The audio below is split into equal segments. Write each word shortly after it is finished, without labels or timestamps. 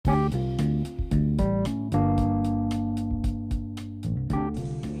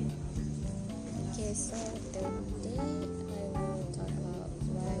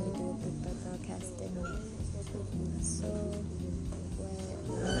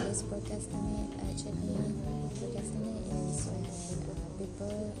Procrastinate is when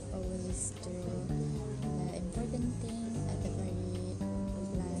people always do the important thing at the very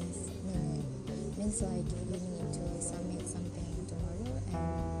last minute. Means like you need to submit something tomorrow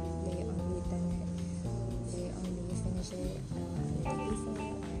and they only finish it the day before,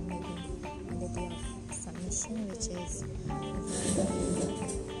 or maybe on the day of submission, which is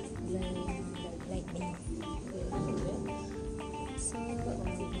very like me. So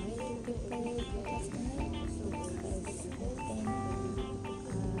why do people procrastinate?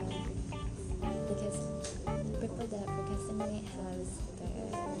 Because people that procrastinate has the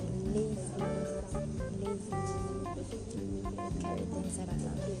lazy carry things out of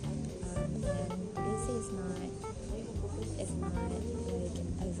them. And lazy is not like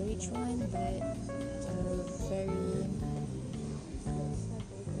a rich one, but a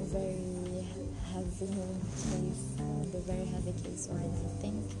very heavy case, the very heavy case one, I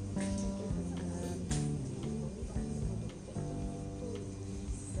think.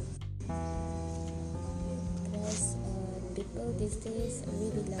 Plus, people these days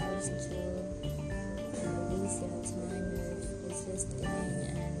really loves to waste their time with resisting,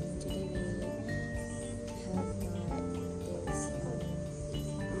 and today we have got this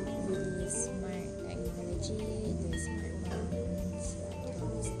really smart technology, the smartphones,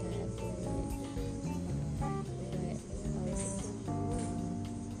 laptops, tablets,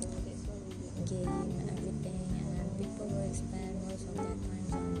 game, everything, and people will spend most of their time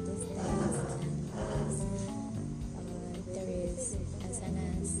on these things. And plus, there is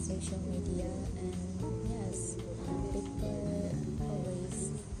SNS, social media, and yes, people always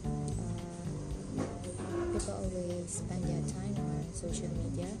spend their time on social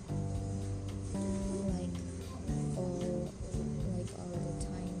media, like all the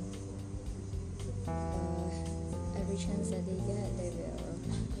time. Every chance that they get, they will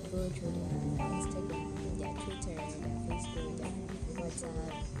go through their Instagram, their Twitter, their Facebook, their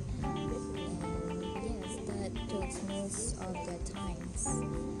WhatsApp, and yes, that takes most of their times.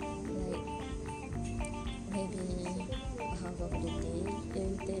 Like maybe half of the day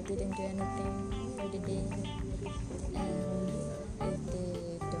if they didn't do anything for the day, and if they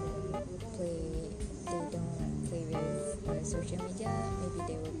don't play with social media, maybe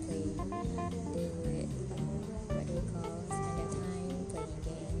they would what do we call, spend their time playing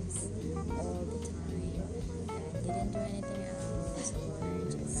games all the time and didn't do anything else, or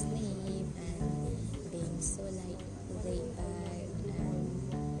just sleep and being so laid back. And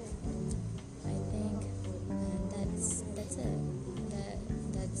I think that's it.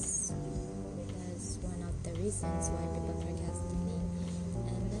 That's one of the reasons why people procrastinate.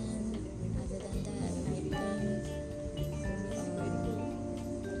 And then other than that, I think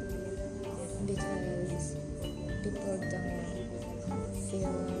because people don't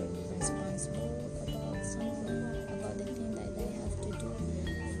feel responsible about the thing that they have to do.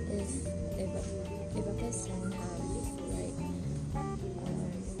 If a person have like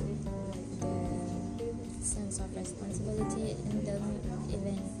the sense of responsibility in them,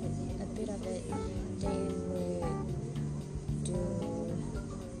 even a bit of it,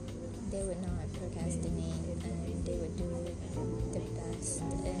 they would not procrastinate, and they would do the best in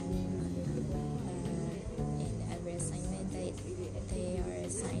every assignment that they are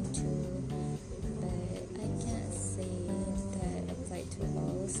assigned to. But I can't say that apply to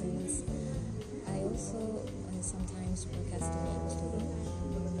all, since I also sometimes procrastinate too.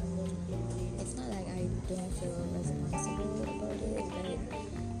 It's not like I don't feel responsible about it,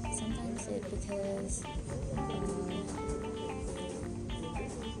 but sometimes it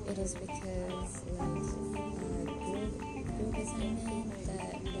is because group assignment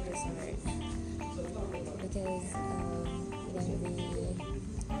that it is hard, because when we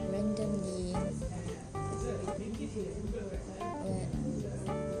randomly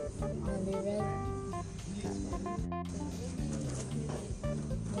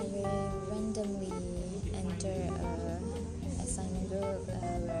enter a assignment group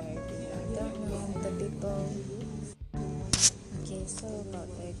where we don't know the people. Okay, so about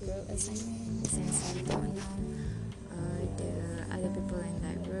the group assignment, since I don't know the other people in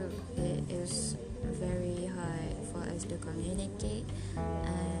that group, it is very hard for us to communicate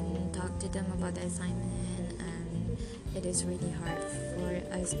and talk to them about the assignment, and it is really hard for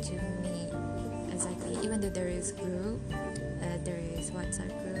us to meet exactly, even though there is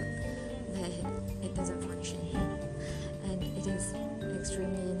WhatsApp group, but it doesn't function, and it is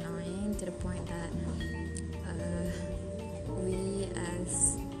extremely annoying to the point that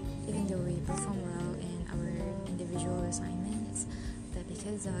even though we perform well in our individual assignments, but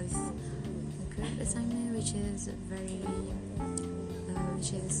because of the group assignment, which is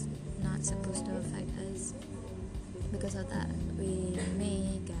not supposed to affect us. Because of that, we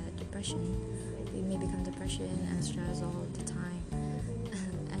may get depression. We may become depression and stress all the time,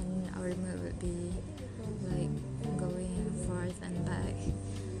 and our mood would be like going forth and back.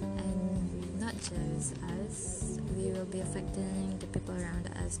 And not just us, we will be affecting the people around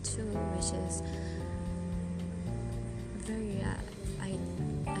us too, which is very I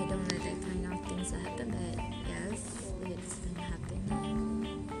don't like that kind of things that happen, but yes, it's been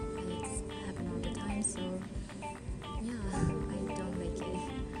happening. It's happened all the time, so yeah, I don't like it.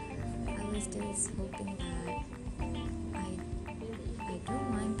 I was just hoping that I don't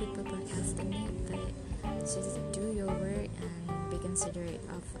mind people procrastinate, but just do your work and be considerate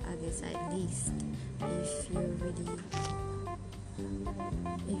of others at least. If you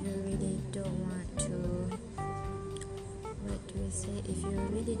really don't want to, what do we say? If you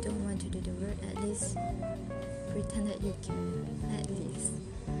really don't want to do the work, at least pretend that you can, at least.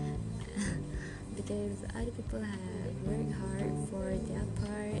 Because other people have worked hard for their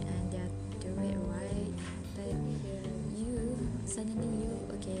part and they're doing it right, but suddenly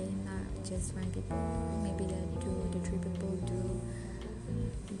okay, not just one people, maybe that 2 to 3 people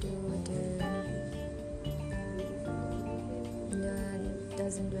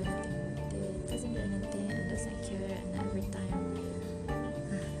doesn't do anything and doesn't care, and every time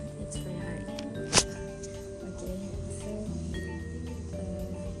it's very hard. Okay, so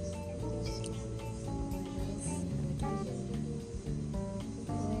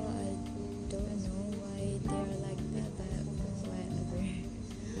I don't know why they're like that, but whatever.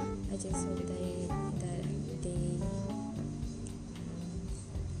 I just hope that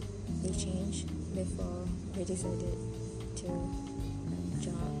they change before we decided to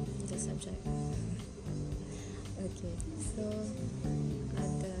drop the subject. Okay, so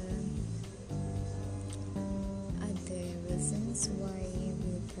other reasons why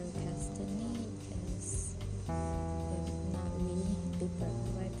we procrastinate is not we, people.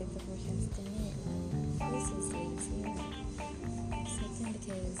 Why people procrastinate? First is lazy. Second,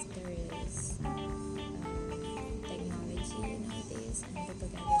 because there is technology nowadays and people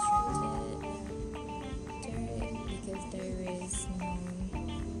get distracted. Third, because there is no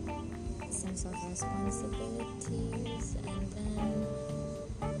sense of responsibilities, and then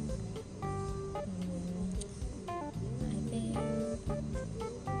I think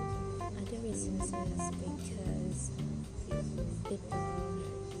other reasons is because people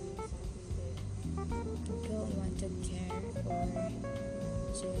don't want to care or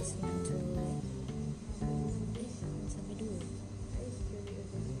just want to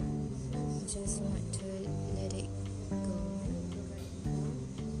just want to let it go.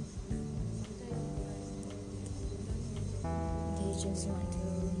 They just want to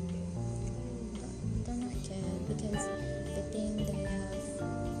don't not care because they think they have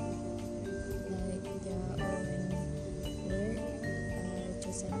like their own work to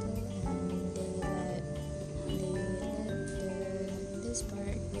settle, and they let this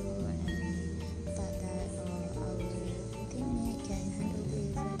part go and thought that our teammate can handle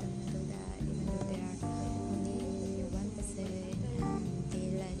this, I don't handle that, even though they are only 1%, and they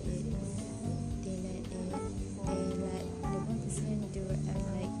let the 1% do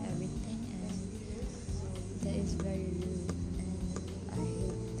like everything, and that is very rude, and I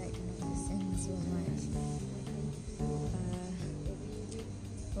hate that kind of person so much.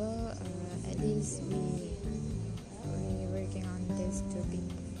 At least we working on this.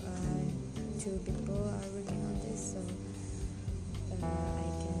 Two people are working on this, so I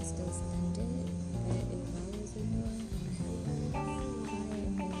can still stand it. But if I was alone, I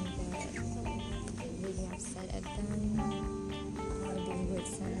that really upset at them. Maybe would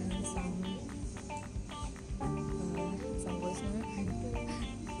send some voice note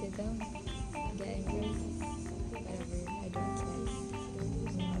to them, get angry, whatever. I don't care.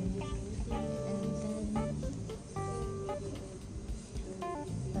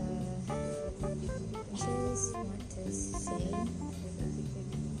 Just want to say I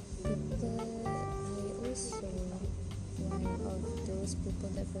also one of those people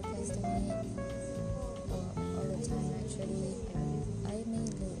that procrastinate all the time. Actually, I may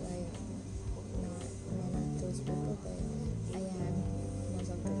look like not one of those people, but I am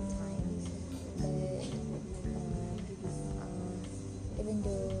most of the time. But even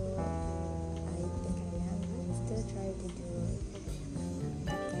though I think I am, I still try to do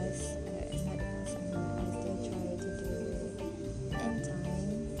the best. I still try to do it in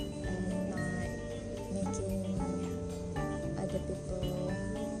time and not making other people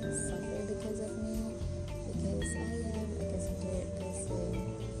suffer because of me, because I am a considerate person.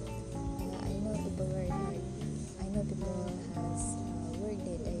 I know people work hard. I know people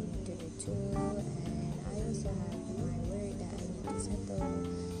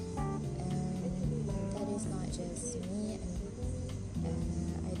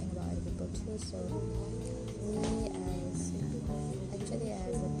So we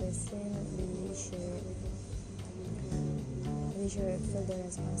as a person, we should feel the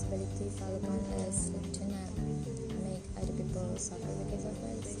responsibility fall upon us to not make other people suffer because of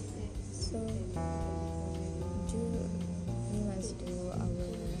us. So we must do our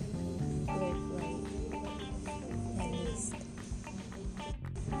work right, at least.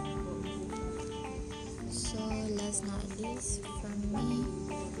 So last not least from me,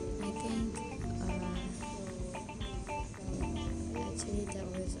 I think actually that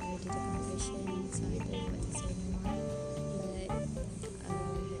was already the confession, so I don't know what to say anymore. But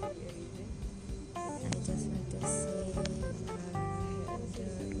I just want to say,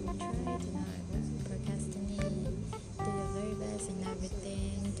 do not procrastinate. Do your very best in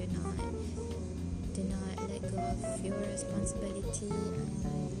everything. Do not let go of your responsibility,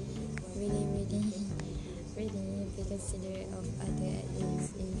 and really be considerate of others. At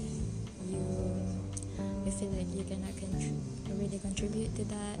least if you feel like you cannot really contribute to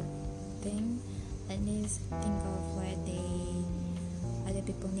that thing, at least think of what other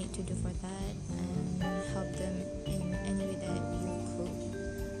people need to do for that, and help them in any way that you could.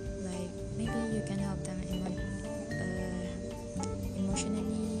 Like maybe you can help them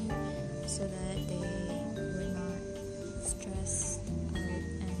emotionally, so that they will not stress out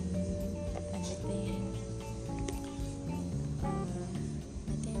and everything. I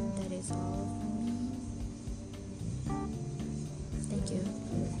think that is all from me. Thank you.